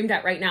getting screamed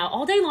at right now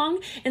all day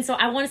long. And so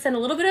I want to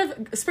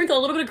sprinkle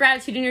a little bit of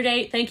gratitude in your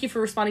day. Thank you for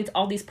responding to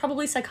all these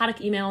probably psychotic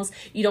emails.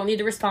 You don't need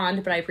to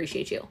respond, but I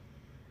appreciate you.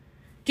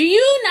 Do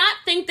you not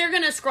think they're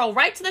going to scroll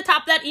right to the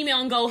top of that email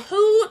and go,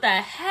 who the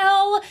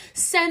hell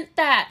sent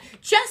that?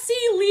 Jessie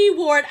Lee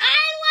Ward.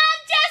 I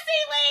love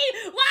Jessie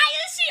Lee.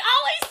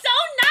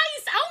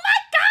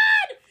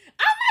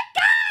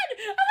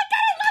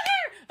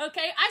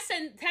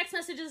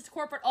 messages to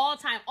corporate all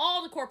the time,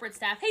 all the corporate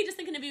staff. Hey, just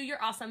thinking of you.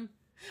 You're awesome.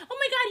 Oh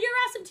my God, you're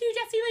awesome too,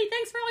 Jessie Lee.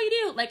 Thanks for all you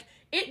do. Like,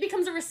 it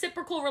becomes a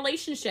reciprocal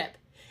relationship.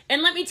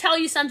 And let me tell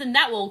you something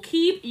that will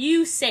keep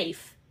you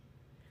safe.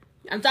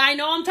 I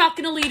know I'm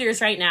talking to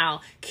leaders right now.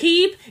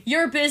 Keep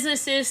your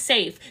businesses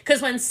safe.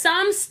 Because when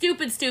some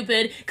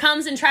stupid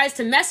comes and tries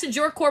to message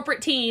your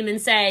corporate team and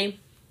say,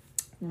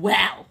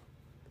 well,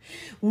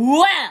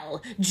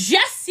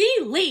 Jessie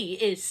Lee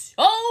is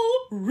so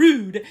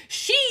rude.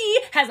 She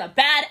has a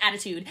bad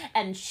attitude.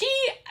 And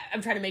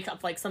I'm trying to make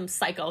up like some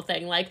psycho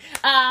thing. Like,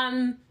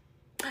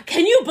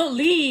 can you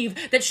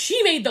believe that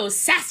she made those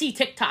sassy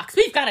TikToks?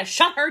 We've got to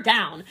shut her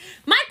down.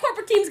 My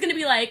corporate team's going to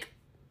be like,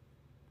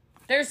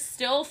 there's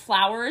still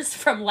flowers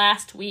from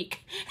last week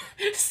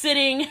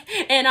sitting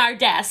in our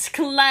desk,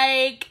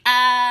 like,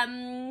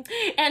 and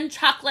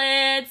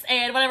chocolates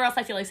and whatever else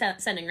I feel like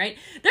sending, right?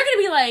 They're going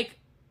to be like,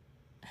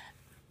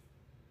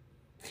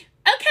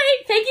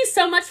 okay, thank you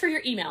so much for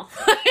your email.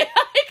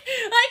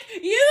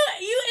 like you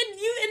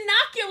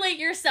inoculate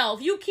yourself.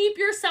 You keep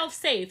yourself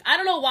safe. I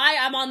don't know why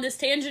I'm on this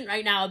tangent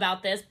right now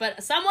about this,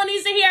 but someone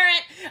needs to hear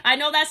it. I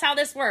know that's how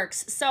this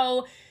works.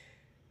 So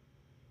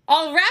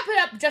I'll wrap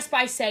it up just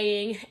by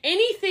saying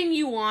anything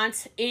you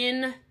want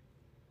in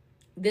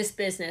this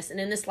business and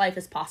in this life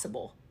is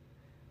possible.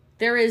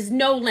 There is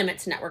no limit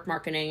to network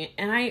marketing.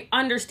 And I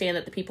understand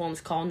that the people on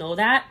this call know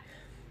that.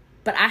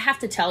 But I have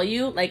to tell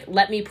you, like,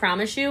 let me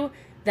promise you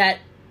that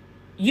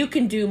you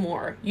can do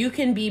more. You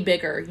can be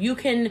bigger. You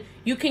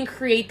can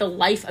create the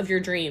life of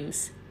your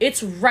dreams.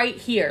 It's right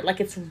here. Like,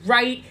 it's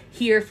right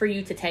here for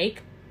you to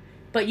take.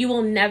 But you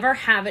will never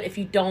have it if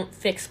you don't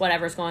fix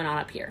whatever's going on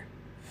up here.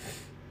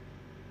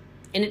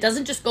 And it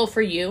doesn't just go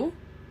for you,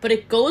 but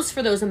it goes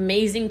for those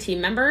amazing team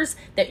members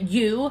that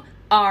you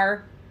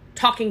are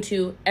talking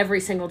to every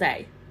single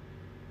day.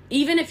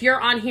 Even if you're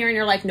on here and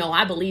you're like, no,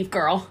 I believe,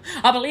 girl.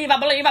 I believe.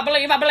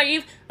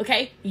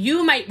 Okay,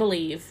 you might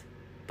believe.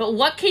 But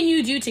what can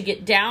you do to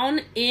get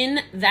down in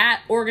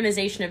that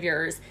organization of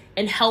yours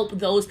and help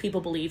those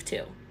people believe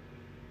too?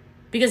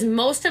 Because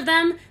most of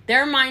them,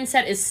 their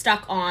mindset is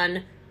stuck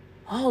on,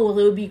 oh, well,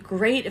 it would be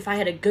great if I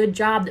had a good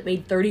job that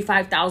made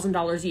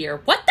 $35,000 a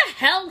year. What the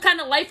hell kind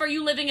of life are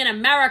you living in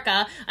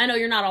America? I know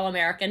you're not all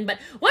American, but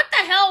what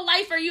the hell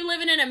life are you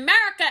living in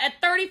America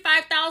at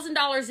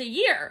 $35,000 a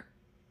year?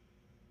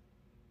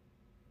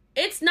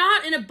 It's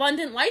not an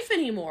abundant life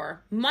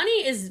anymore.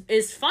 Money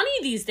is funny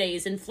these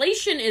days.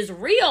 Inflation is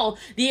real.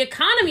 The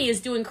economy is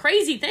doing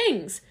crazy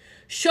things.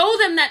 Show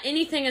them that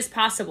anything is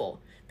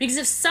possible. Because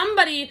if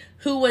somebody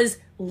who was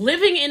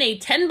living in a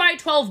 10 by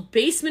 12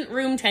 basement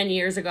room 10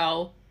 years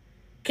ago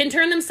can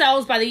turn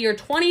themselves by the year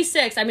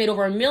 26, I made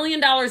over $1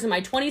 million in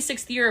my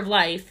 26th year of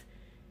life,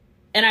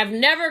 and I've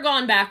never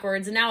gone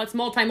backwards, and now it's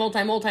multi,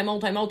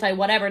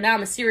 whatever. Now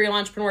I'm a serial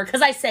entrepreneur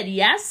because I said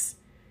yes.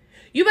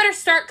 You better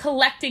start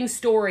collecting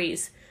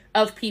stories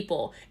of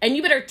people, and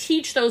you better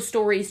teach those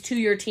stories to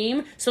your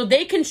team so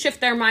they can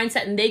shift their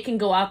mindset and they can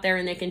go out there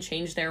and they can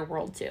change their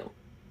world too.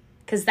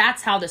 Because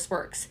that's how this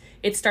works.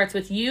 It starts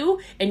with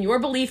you, and your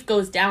belief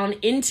goes down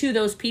into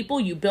those people.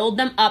 You build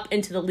them up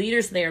into the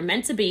leaders they are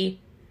meant to be,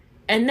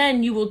 and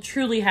then you will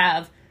truly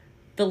have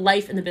the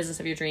life and the business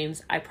of your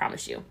dreams. I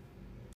promise you.